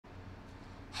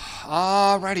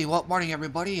Alrighty, well, morning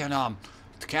everybody, and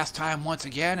it's cast time once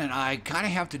again, and I kind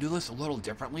of have to do this a little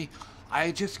differently.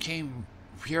 I just came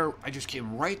here, I just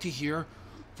came right to here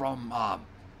from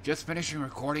just finishing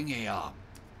recording a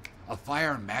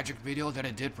Fire and Magic video that I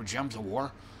did for Gems of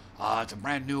War. It's a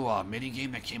brand new mini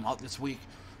game that came out this week,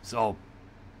 so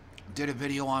did a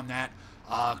video on that.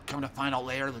 Come to find out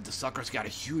later that the sucker's got a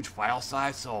huge file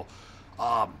size, so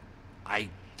I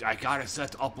got it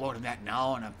set to uploading that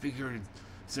now, and I figured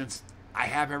since I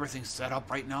have everything set up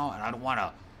right now, and I don't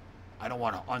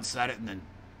want to unset it and then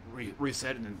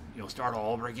reset it and then start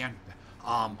all over again.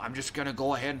 I'm just gonna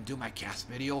go ahead and do my cast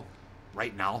video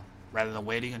right now rather than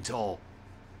waiting until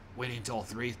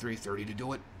 3:30 to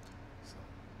do it. So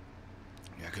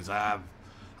yeah, because I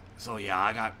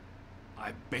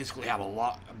basically have a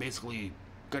lot. I'm basically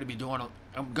gonna be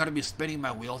I'm gonna be spinning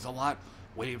my wheels a lot,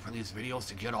 waiting for these videos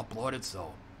to get uploaded.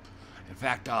 So, in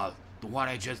fact, the one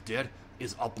I just did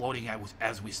is uploading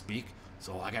as we speak.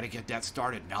 So I gotta get that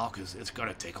started now because it's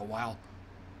gonna take a while.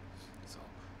 So,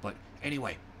 but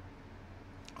anyway,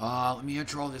 let me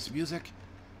intro this music.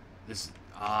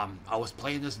 I was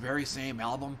playing this very same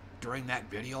album during that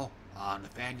video,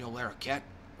 Nathaniel Larroquette,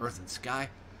 Earth and Sky.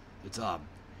 It's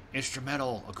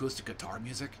instrumental acoustic guitar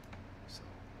music. So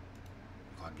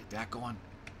go ahead and get that going.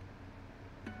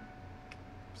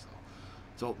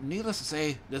 So needless to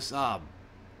say, this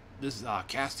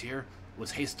cast here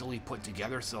was hastily put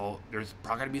together, so there's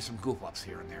probably gonna be some goof ups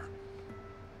here and there.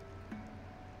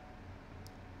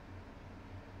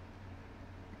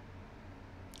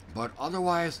 But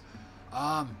otherwise,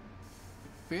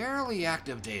 fairly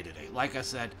active day today. Like I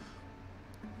said,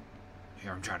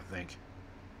 here I'm trying to think.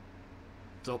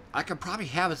 So I could probably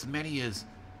have as many as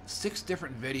 6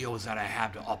 different videos that I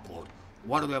have to upload.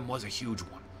 One of them was a huge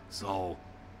one. So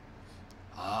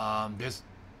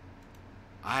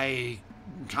I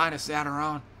kind of sat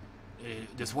around.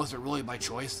 This wasn't really my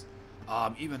choice.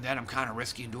 Even then, I'm kind of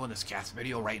risking doing this cast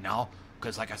video right now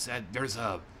because, like I said, there's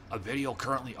a video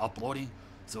currently uploading,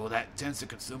 so that tends to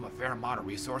consume a fair amount of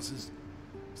resources.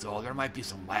 So there might be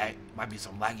some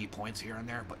laggy points here and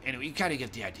there, but anyway, you kind of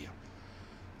get the idea.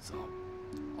 So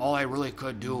all I really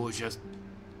could do was just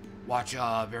watch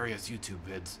various YouTube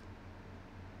vids,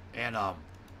 and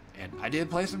I did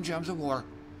play some Gems of War.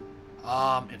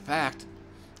 In fact,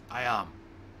 I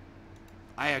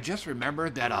had just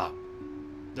remembered that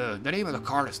the name of the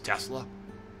card is Tesla.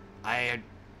 I had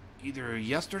either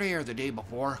yesterday or the day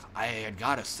before I had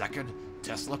got a second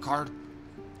Tesla card,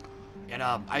 and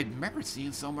I remember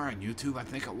seeing somewhere on YouTube, I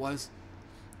think it was,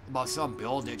 about some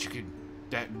build that you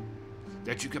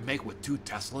could make with 2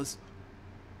 Teslas.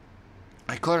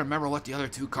 I couldn't remember what the other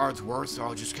 2 cards were, so I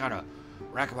was just kind of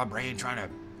racking my brain trying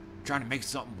to make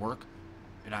something work.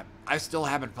 And I still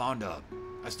haven't found a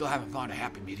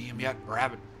happy medium yet, or I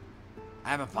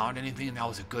haven't found anything that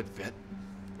was a good fit.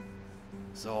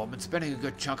 So I've been spending a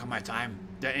good chunk of my time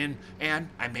and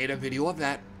I made a video of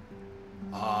that.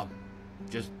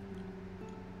 Just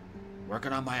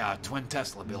working on my twin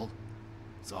Tesla build.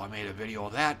 So I made a video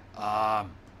of that.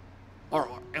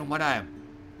 And what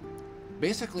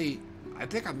basically, I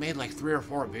think I made like 3 or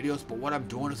 4 videos, but what I'm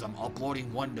doing is I'm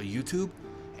uploading one to YouTube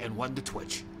and one to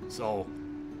Twitch. So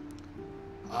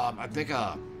I think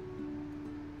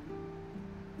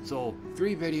so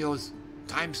 3 videos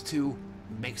times 2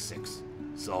 makes 6.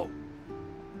 So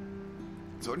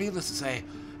needless to say,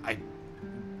 I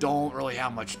don't really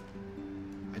have much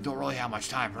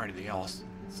time for anything else.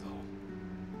 So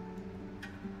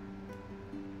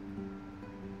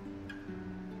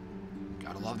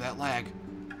gotta love that lag.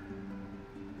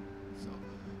 So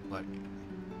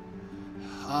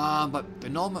but the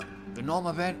Gnome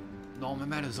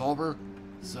event is over.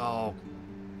 So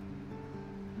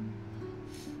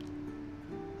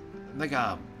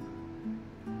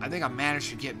I think I managed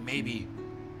to get maybe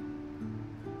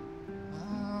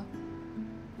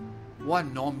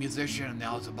 1 gnome musician, and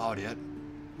that was about it.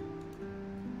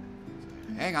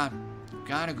 Hang on,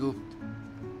 kind of goofed.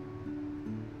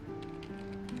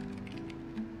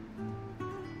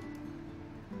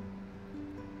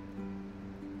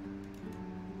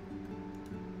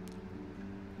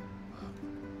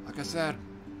 Like I said.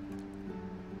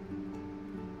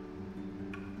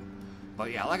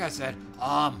 But yeah, like I said,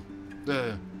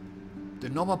 the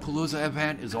Gnomapalooza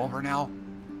event is over now.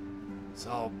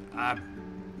 So I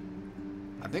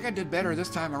think I did better this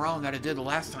time around than I did the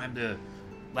last time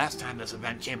this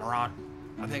event came around.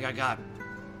 I don't think I got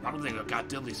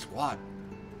diddly squat.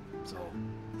 So,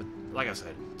 but like I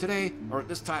said, today or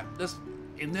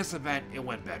in this event it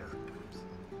went better.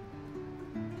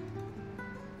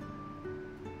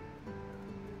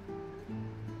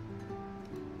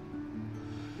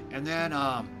 And then,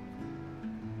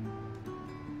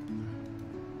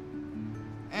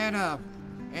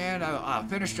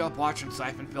 finished up watching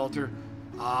Siphon Filter.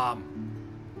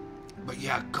 But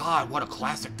yeah, God, what a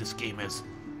classic this game is.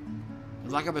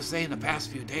 Like I've been saying the past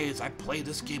few days, I played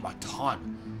this game a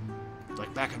ton.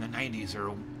 Like back in the 90s,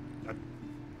 or I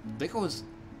think it was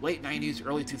late 90s,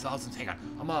 early 2000s. Hang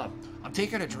on, I'm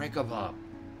taking a drink of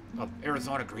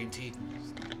Arizona green tea.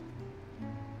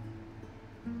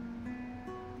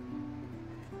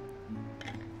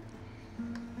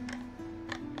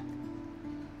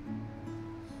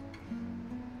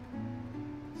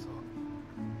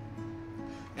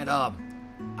 And I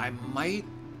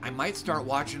might start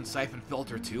watching Siphon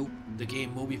Filter 2, the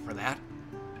game movie for that.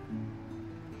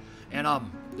 And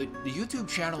the YouTube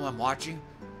channel I'm watching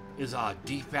is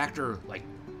D-Factor, like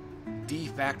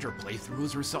D-Factor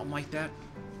playthroughs or something like that.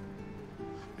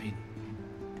 I mean,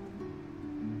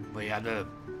 but yeah,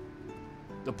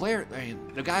 the player, I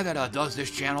mean, the guy that does this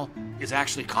channel is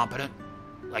actually competent.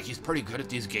 Like, he's pretty good at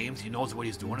these games. He knows what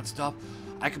he's doing and stuff.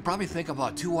 I could probably think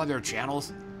about 2 other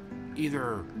channels.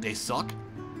 Either they suck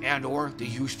and or they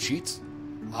use cheats.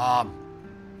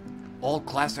 Old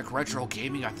Classic Retro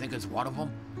Gaming, I think, is one of them.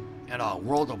 And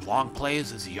World of Long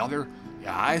Plays is the other.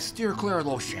 Yeah, I steer clear of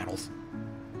those channels.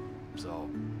 So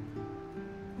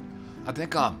I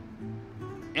think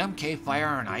MK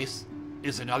Fire and Ice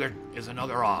is another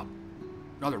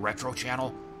retro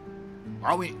channel.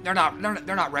 Are we? They're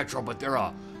not retro, but they're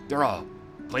a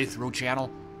playthrough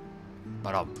channel.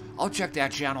 But I'll check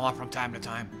that channel out from time to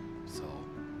time. So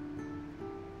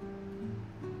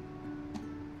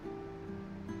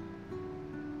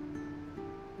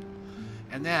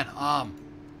and then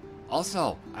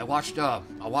also I watched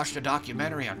a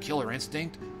documentary on Killer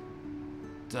Instinct,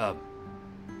 the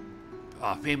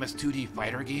famous 2D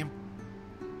fighter game.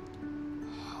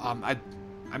 I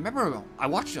remember I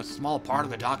watched a small part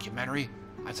of the documentary,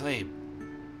 I'd say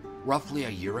roughly a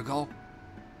year ago.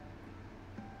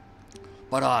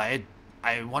 But I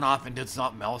went off and did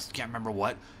something else, can't remember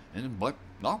what. But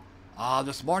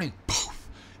this morning, poof,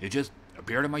 it just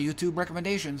appeared in my YouTube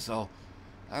recommendations. So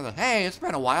I was like, hey, it's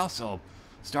been a while, so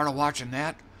started watching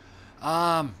that.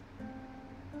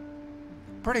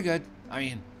 Pretty good. I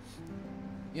mean,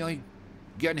 you know,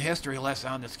 getting a history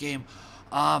lesson on this game.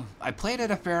 I played it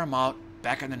a fair amount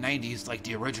back in the 90s, like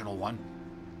the original one.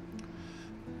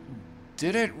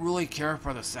 Didn't really care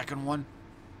for the second one.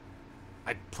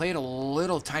 I played a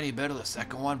little tiny bit of the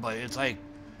second one, but it's like,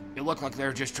 it looked like they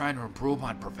were just trying to improve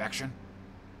on perfection.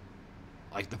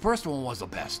 Like, the first one was the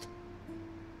best.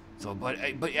 So, but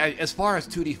as far as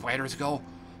 2D fighters go,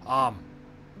 I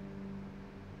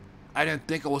didn't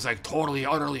think it was like totally,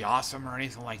 utterly awesome or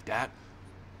anything like that.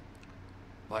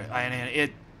 But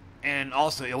and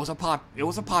also it was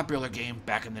a popular game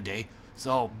back in the day.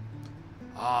 So,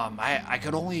 I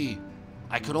could only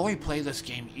play this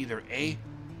game either A,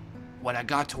 when I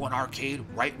got to an arcade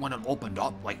right when it opened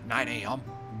up, like 9 a.m.,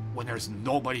 when there's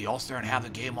nobody else there, and have the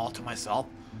game all to myself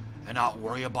and not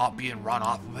worry about being run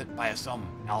off of it by some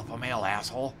alpha male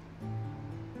asshole.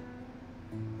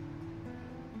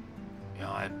 You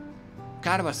know, and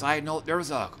kind of a side note, there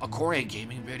was a Core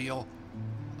Gaming video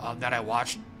that I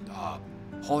watched,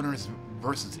 Honers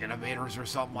versus Innovators or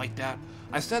something like that.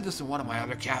 I said this in one of my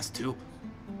other casts too.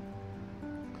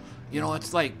 You know,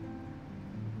 it's like,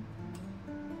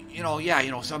 you know, yeah,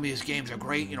 you know, some of these games are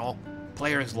great, you know,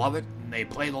 players love it, and they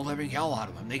play the living hell out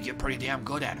of them. They get pretty damn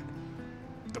good at it.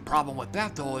 The problem with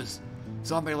that, though, is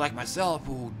somebody like myself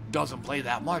who doesn't play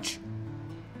that much,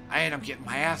 I end up getting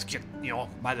my ass kicked, you know,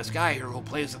 by this guy here who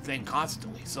plays the thing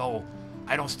constantly, so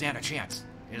I don't stand a chance.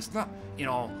 And it's not, you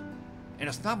know, and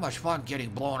it's not much fun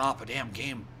getting blown off a damn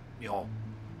game, you know,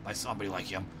 by somebody like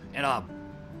him. And,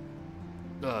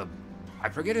 I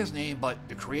forget his name, but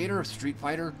the creator of Street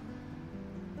Fighter,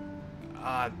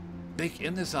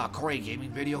 in this Core Gaming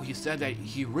video, he said that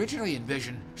he originally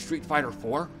envisioned Street Fighter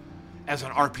 4 as an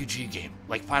RPG game,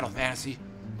 like Final Fantasy,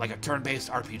 like a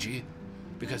turn-based RPG,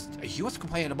 because he was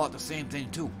complaining about the same thing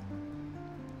too.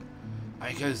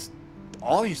 Because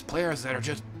all these players that are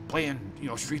just playing, you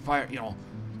know, Street Fighter, you know,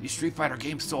 these Street Fighter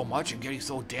games so much and getting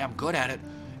so damn good at it,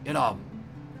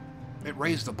 it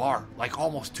raised the bar, like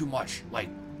almost too much. Like,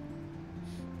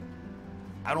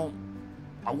 I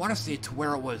want to say to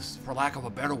where it was, for lack of a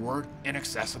better word,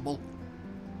 inaccessible.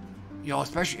 You know,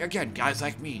 especially, again, guys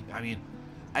like me. I mean,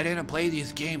 I didn't play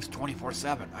these games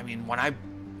 24/7. I mean,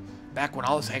 back when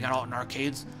I was hanging out in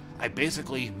arcades, I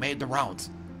basically made the rounds.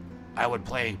 I would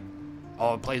play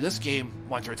this game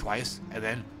once or twice, and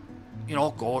then, you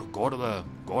know, go to the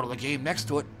game next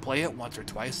to it, play it once or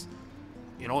twice,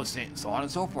 you know, so on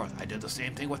and so forth. I did the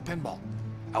same thing with pinball.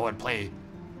 I would play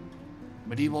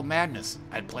Medieval Madness.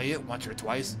 I'd play it once or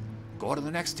twice, go to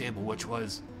the next table, which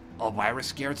was Elvira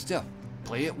Scared Stiff.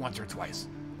 Play it once or twice.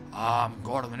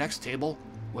 Go to the next table,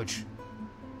 which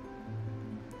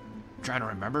I'm trying to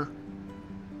remember.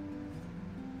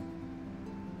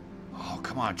 Oh,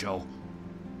 come on, Joe.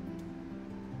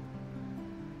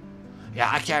 Yeah,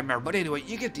 I can't remember. But anyway,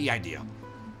 you get the idea.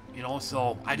 You know,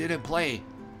 so I didn't play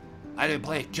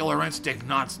Killer Instinct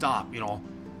nonstop, you know.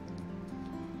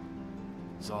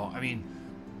 So, I mean,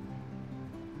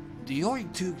 the only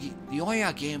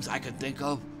games I could think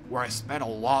of where I spent a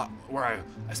long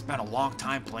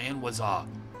time playing was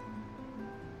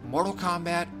Mortal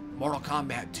Kombat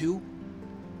 2,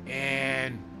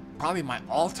 and probably my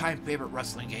all-time favorite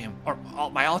wrestling game, or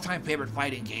my all-time favorite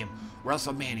fighting game,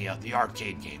 WrestleMania, the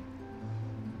arcade game.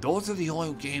 Those are the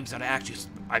only games that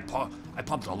I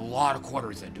pumped a lot of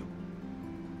quarters into.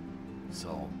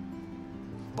 So,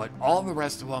 but all the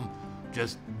rest of them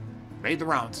just made the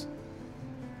rounds.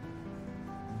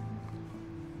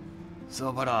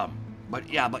 So, but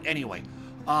anyway,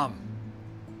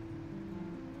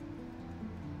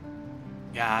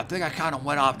 yeah, I think I kind of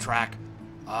went off track.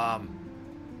 Oh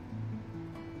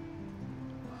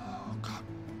God.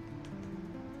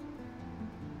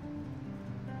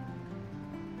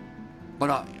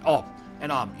 But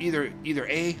either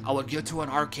A, I would get to an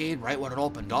arcade right when it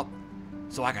opened up,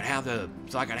 so I could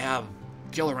have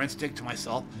Killer Instinct to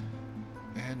myself.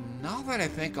 And now that I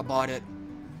think about it,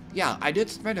 yeah, I did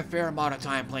spend a fair amount of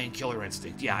time playing Killer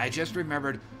Instinct. Yeah, I just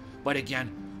remembered, but again,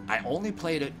 I only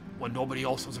played it when nobody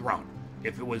else was around.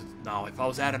 If I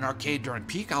was at an arcade during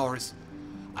peak hours,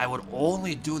 I would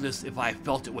only do this if I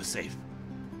felt it was safe.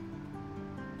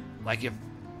 Like if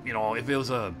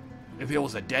it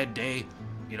was a dead day,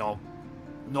 you know,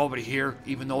 nobody here,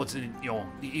 even though it's in, you know,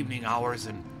 the evening hours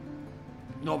and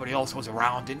nobody else was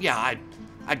around, and yeah,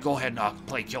 I'd go ahead and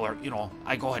play Killer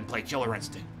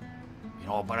Instinct. You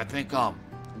know, but I think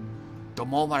the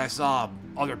moment I saw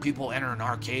other people enter an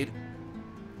arcade,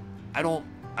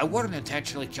 I wouldn't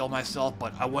intentionally kill myself,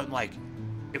 but I wouldn't, like,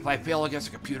 if I fail against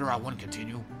a computer, I wouldn't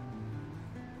continue.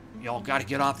 You know, got to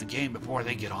get off the game before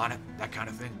they get on it, that kind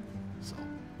of thing. So,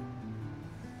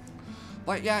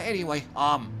 but yeah, anyway,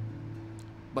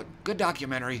 but good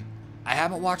documentary. I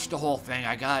haven't watched the whole thing.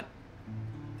 I got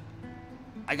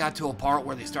to a part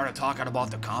where they started talking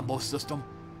about the combo system,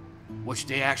 which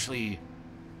they actually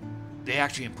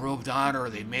improved on, or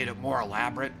they made it more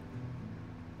elaborate.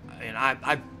 And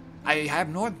I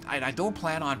don't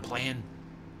plan on playing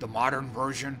the modern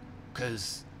version,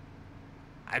 because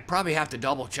I'd probably have to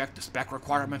double check the spec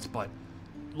requirements, but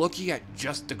looking at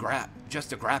just the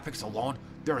graphics alone,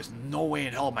 there is no way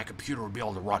in hell my computer would be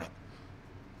able to run it.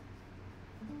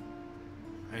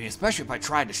 I mean, especially if I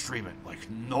tried to stream it. Like,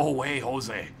 no way,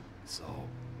 Jose. So,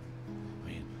 I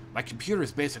mean, my computer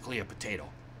is basically a potato.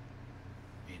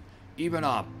 I mean, even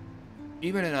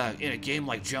in a game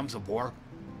like Gems of War,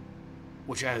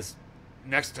 which has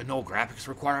next to no graphics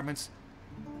requirements,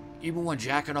 even when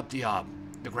jacking up the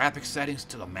graphics settings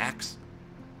to the max,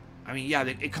 I mean, yeah,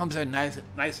 it comes in nice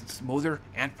and smoother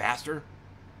and faster,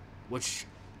 which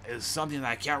is something that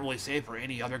I can't really say for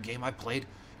any other game I've played.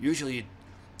 Usually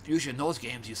in those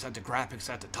games, you set the graphics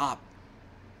at the top,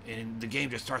 and the game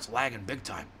just starts lagging big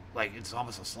time, like it's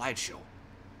almost a slideshow.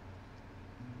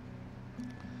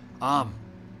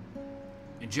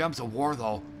 In Gems of War,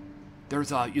 though,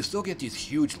 there's you still get these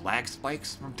huge lag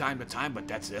spikes from time to time, but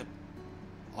that's it.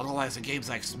 Otherwise, the game's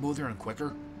like smoother and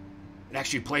quicker. It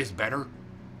actually plays better.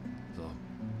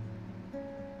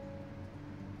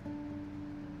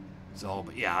 So,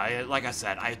 but yeah, like I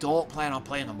said, I don't plan on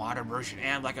playing the modern version,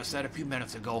 and like I said a few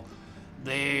minutes ago,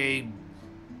 they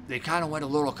kind of went a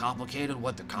little complicated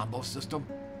with the combo system.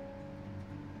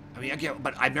 I mean, again,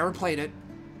 but I've never played it.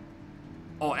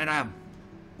 Oh, and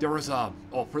there was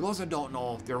for those that don't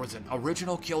know, there was an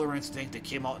original Killer Instinct that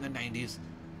came out in the 90s.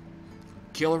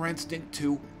 Killer Instinct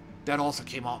 2, that also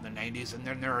came out in the 90s, and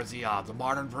then there was the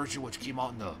modern version, which came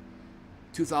out in the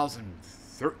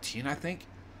 2013, I think.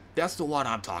 That's the one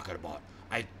I'm talking about.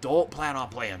 I don't plan on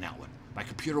playing that one. My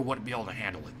computer wouldn't be able to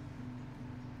handle it.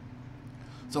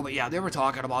 So, but yeah, they were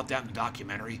talking about that in the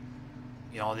documentary.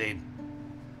 You know,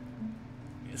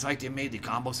 it's like they made the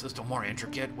combo system more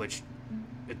intricate, which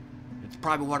it's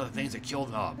probably one of the things that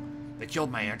killed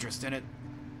my interest in it.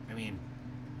 I mean,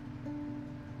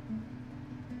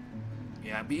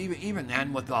 yeah, but even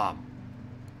then with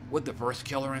the first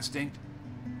Killer Instinct,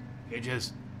 it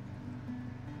just,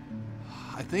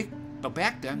 I think, but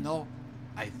back then though,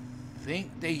 I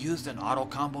think they used an auto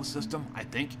combo system. I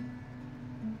think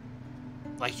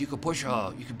like you can push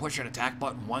an attack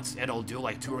button once, and it'll do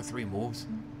like 2 or 3 moves.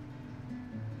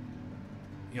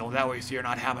 You know, that way so you're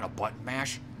not having a button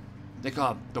mash. Like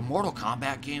the Mortal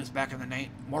Kombat games back in the night,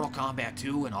 Mortal Kombat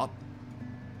 2 and up,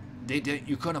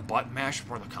 you couldn't button mash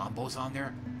for the combos on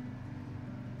there.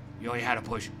 You know, you had to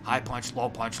push high punch, low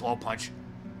punch, low punch,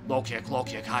 low kick,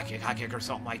 high kick, or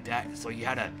something like that. So you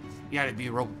had to be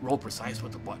real precise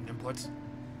with the button inputs.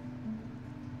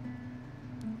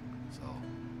 So.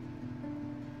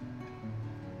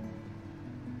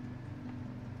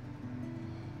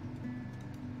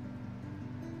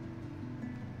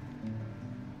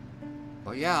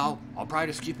 But yeah, I'll probably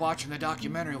just keep watching the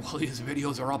documentary while these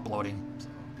videos are uploading. So.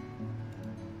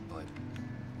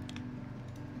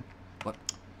 But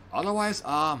otherwise,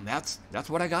 that's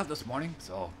what I got this morning.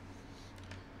 So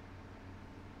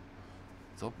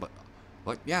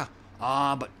but yeah,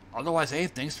 but otherwise, hey,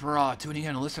 thanks for tuning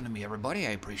in and listening to me, everybody.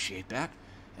 I appreciate that,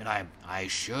 and I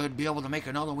should be able to make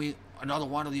another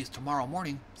one of these tomorrow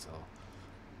morning. So,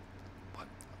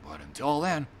 but until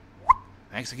then,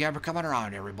 thanks again for coming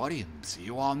around, everybody, and see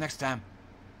you all next time.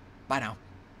 Bye now.